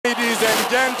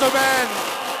Gentlemen,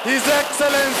 His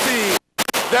Excellency,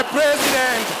 the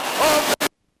President of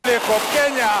the Republic of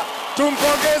Kenya,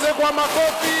 tumpongeze kwa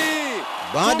makofi.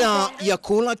 Baada ya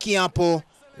kula kiapo,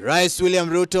 Rais William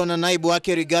Ruto na naibu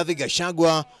wake Rigathi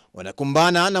Gachagua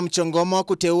wanakumbana na mchongomo wa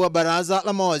kuteua baraza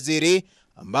la mawaziri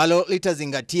ambalo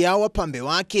litazingatia wapambe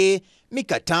wake,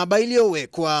 mikataba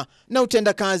iliyowekwa na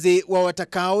utendakazi wa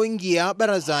watakaoingia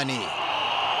barazani.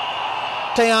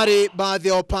 Tayari baadhi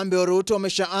ya wapambe wa Ruto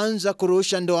wameshaanza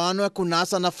kurusha ndoano ya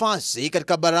kunasa nafasi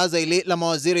katika baraza hili la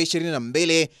mawaziri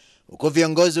 22, huku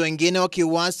viongozi wengine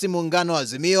wakiuasi muungano wa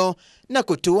Azimio na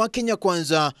kutua Kenya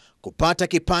Kwanza kupata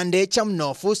kipande cha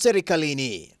mnofu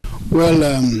serikalini. Well,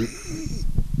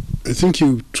 I think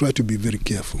you try to be very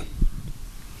careful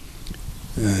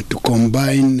to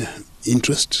combine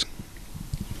interest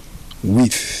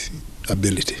with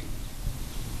ability,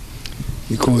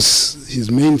 because his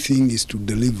main thing is to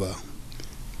deliver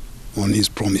on his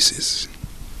promises,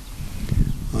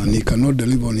 and he cannot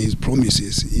deliver on his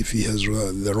promises if he has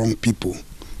the wrong people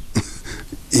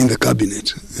in the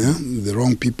cabinet, the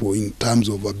wrong people in terms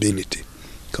of ability,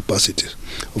 capacity.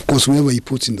 Of course, whoever he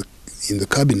puts in the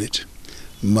cabinet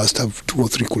must have 2 or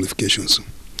 3 qualifications.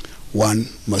 One,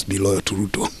 must be loyal to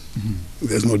Ruto.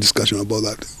 There's no discussion about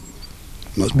that.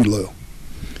 Must be loyal.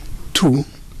 2,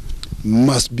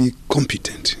 must be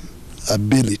competent,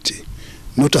 ability,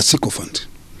 not a sycophant,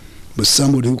 but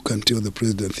somebody who can tell the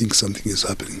president thinks something is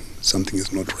happening, something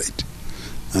is not right.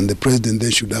 And the president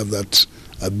then should have that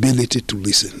ability to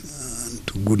listen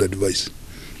to good advice.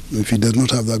 If he does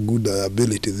not have that good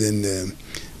ability, then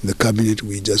the cabinet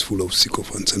will be just full of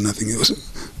sycophants and nothing else,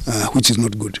 which is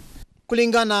not good.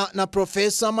 Kulingana na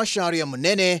Profesa Macharia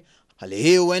Munene, hali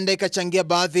hii huenda ikachangia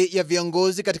baadhi ya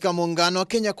viongozi katika muungano wa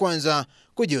Kenya Kwanza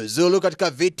kujiuzulu katika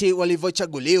viti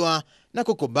walivyochaguliwa na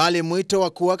kukubali mwito wa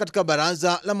kuwa katika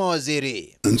baraza la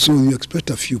mawaziri. And so you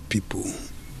expect a few people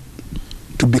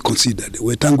to be considered.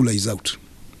 Wetangula is out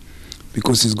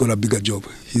because he's got a bigger job.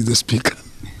 He's the speaker.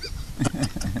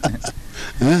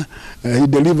 He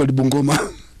delivered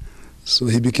Bungoma, so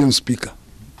he became speaker.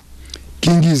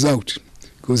 Kingi is out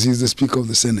because he's the speaker of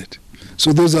the Senate.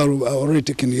 So those are already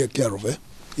taken care of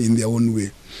in their own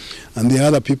way. And the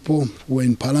other people who are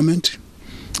in parliament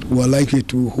who are likely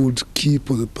to hold key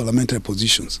parliamentary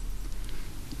positions.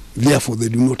 Therefore, they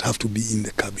do not have to be in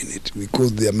the cabinet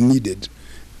because they are needed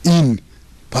in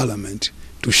parliament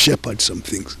to shepherd some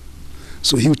things.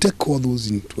 So he will take all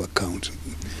those into account.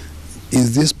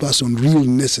 Is this person really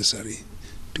necessary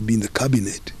to be in the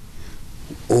cabinet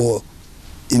or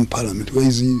in parliament? Where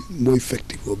is he more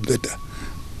effective or better?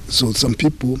 So some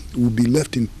people will be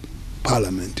left in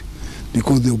parliament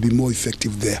because they will be more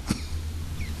effective there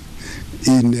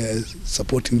in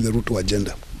supporting the Ruto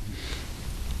agenda.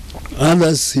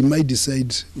 Others, he might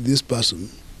decide this person,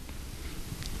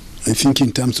 I think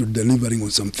in terms of delivering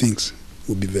on some things,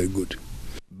 will be very good.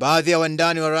 Baadhi ya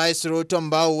wandani wa Rais Ruto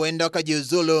ambao huenda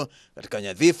wakajiuzulu katika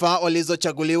nyadhifa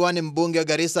walizochaguliwa ni mbunge wa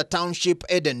Garissa Township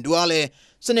Eden Duale,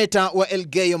 seneta wa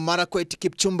Elgeyo Marakwet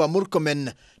Kipchumba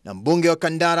Murkomen na mbunge wa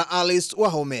Kandara Alice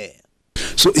Wahome.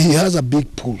 So he has a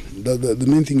big pool. The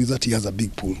main thing is that he has a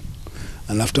big pool.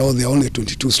 And after all, there are only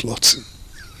 22 slots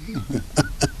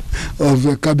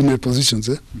of cabinet positions.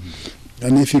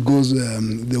 And if he goes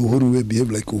the Uhuru way,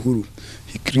 behave like Uhuru,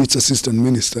 he creates assistant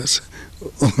ministers.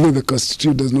 Although the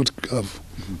Constitution does not have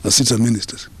assistant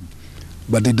ministers,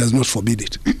 but it does not forbid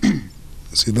it.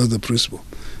 See, that's the principle.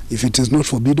 If it is not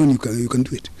forbidden, you can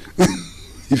do it.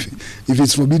 If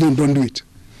it's forbidden, don't do it.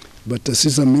 But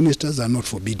assistant ministers are not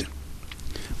forbidden,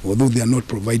 although they are not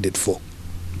provided for.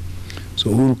 So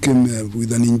Uhuru came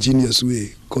with an ingenious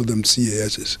way, called them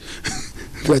CASs.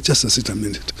 They are just assistant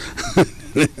ministers.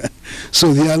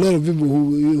 So there are a lot of people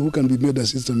who can be made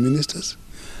assistant ministers,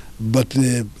 but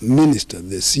the minister,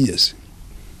 the CS,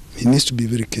 he needs to be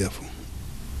very careful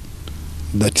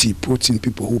that he puts in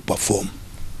people who perform.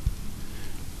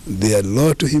 They are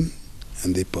loyal to him,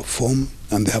 and they perform,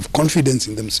 and they have confidence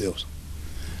in themselves,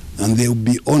 and they will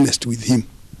be honest with him.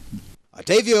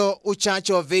 Hata hivyo,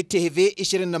 uchache wa viti hivi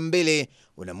 22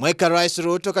 unamweka Rais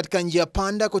Ruto katika njia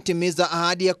panda kutimiza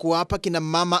ahadi ya kuwapa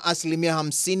kinamama asilimia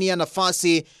 50 ya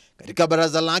nafasi katika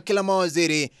baraza lake la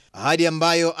mawaziri, ahadi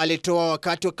ambayo alitoa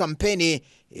wakati wa kampeni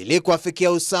ili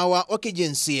kuafikia usawa wa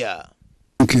kijinsia.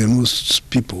 Okay, most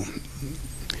people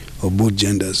of both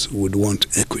genders would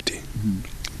want equity,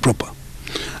 proper.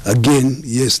 Again,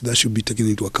 yes, that should be taken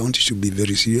into account. It should be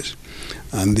very serious.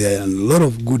 And there are a lot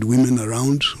of good women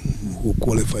around who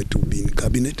qualify to be in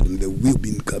cabinet, and they will be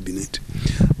in cabinet.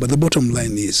 But the bottom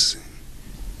line is,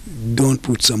 don't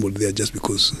put somebody there just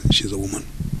because she's a woman.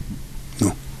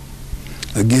 No.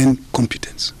 Again,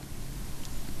 competence,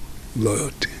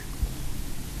 loyalty,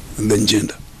 and then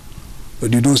gender.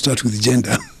 But you don't start with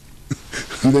gender.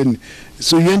 And then,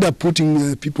 so you end up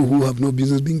putting people who have no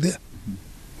business being there,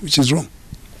 which is wrong.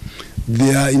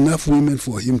 There are enough women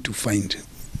for him to find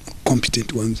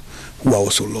competent ones who are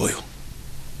also loyal.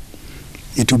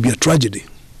 It would be a tragedy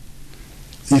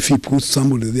if he puts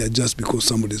somebody there just because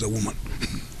somebody is a woman.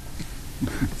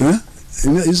 Yeah?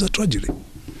 It's a tragedy.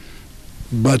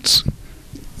 But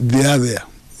they are there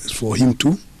for him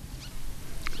to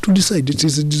decide. It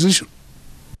is a decision.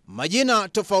 Majina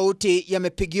tofauti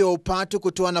yamepigiwa upatu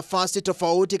kutoa nafasi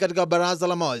tofauti katika baraza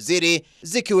la mawaziri,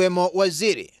 zikiwemo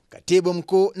waziri, katibu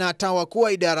mkuu na hata wakuu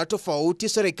wa idara tofauti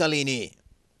serikalini.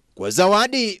 Kwa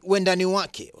zawadi wandani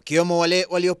wake, wakiwemo wale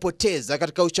waliopoteza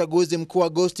katika uchaguzi mkuu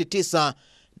Agosti 9,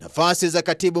 nafasi za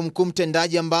katibu mkuu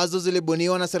mtendaji ambazo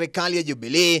zilibuniwa na serikali ya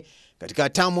Jubilee katika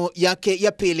tamu yake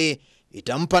ya pili,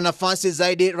 itampa nafasi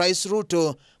zaidi Rais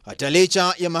Ruto, hata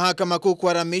licha ya mahakama kuu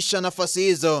kuharamisha nafasi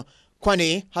hizo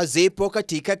kwani hazipo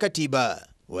katika katiba.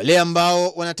 Wale ambao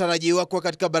wanatarajiwa kuwa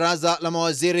katika baraza la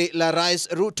mawaziri la Rais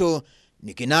Ruto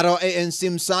ni kinara wa ANC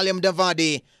Musalia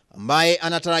Mudavadi, ambaye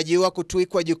anatarajiwa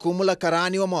kutwikwa jukumu la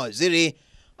karani wa mawaziri,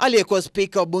 aliyekuwa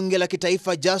spika wa bunge la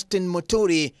kitaifa Justin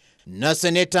Muturi na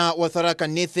seneta wa Tharaka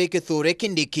Nithi Kithure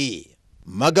Kindiki.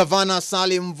 Magavana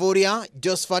Salim Mvurya,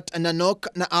 Josephat Nanok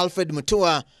na Alfred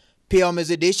Mutua pia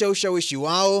wamezidisha ushawishi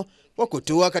wao wa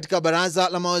kutua katika baraza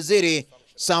la mawaziri,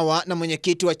 sawa na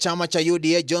mwenyekiti wa chama cha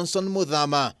UDA Johnson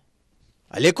Muthama.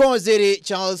 Aliyekuwa waziri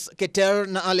Charles Keter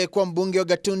na aliyekuwa mbunge wa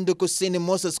Gatundu Kusini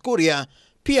Moses Kuria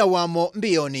pia wamo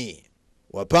mbioni.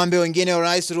 Wapambe wengine wa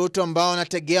Rais Ruto ambao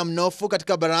wanategea mnofu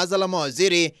katika baraza la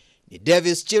mawaziri ni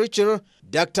Davis Chirchir,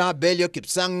 Dr. Belio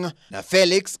Kipsang na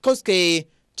Felix Koskei.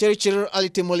 Chirchir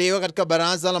alitimuliwa katika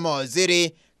baraza la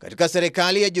mawaziri katika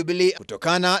serikali ya Jubilee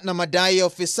kutokana na madai ya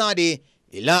ufisadi,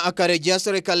 ila akarejea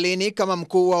serikalini kama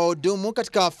mkuu wa hudumu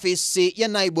katika afisi ya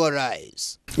Naibu wa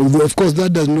Rais. Of course,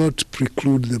 that does not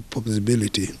preclude the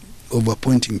possibility of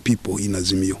appointing people in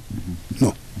Azimio.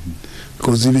 No.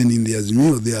 Because even in the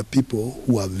Azimio, there are people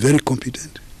who are very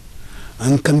competent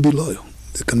and can be loyal.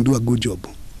 They can do a good job.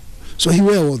 So he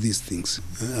wear all these things.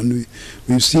 And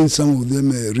we've seen some of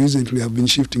them recently have been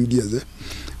shifting gears.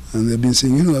 And they've been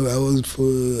saying,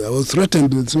 I was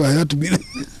threatened, so I had to be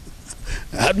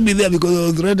I had to be there because I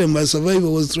was threatened. My survivor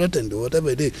was threatened, or whatever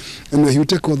it is. And he will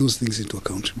take all those things into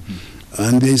account.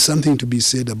 And there is something to be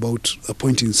said about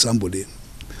appointing somebody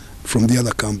from the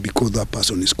other camp because that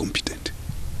person is competent.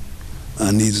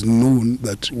 And it's known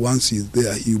that once he's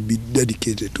there, he will be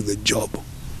dedicated to the job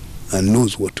and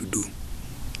knows what to do.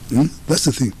 That's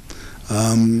the thing.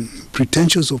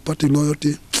 Pretensions of party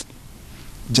loyalty,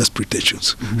 just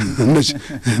pretensions. Unless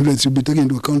you be taken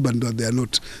into account, but they are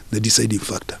not the deciding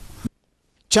factor.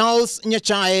 Charles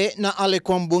Nyachae na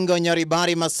alikuwa mbunge wa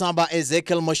Nyaribari Masaba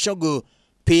Ezekiel Moshogu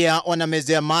pia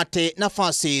wanamezea mate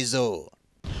nafasi hizo.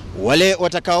 Wale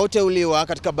watakaoteuliwa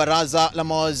katika baraza la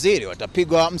mawaziri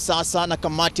watapigwa msasa na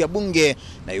kamati ya bunge,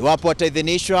 na iwapo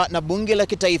wataidhinishwa na bunge la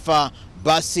kitaifa,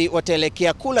 basi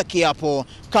wataelekea kula kiapo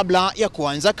kabla ya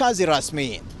kuanza kazi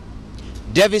rasmi.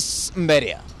 Davis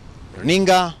Mberia,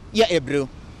 runinga ya Ebru,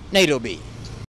 Nairobi.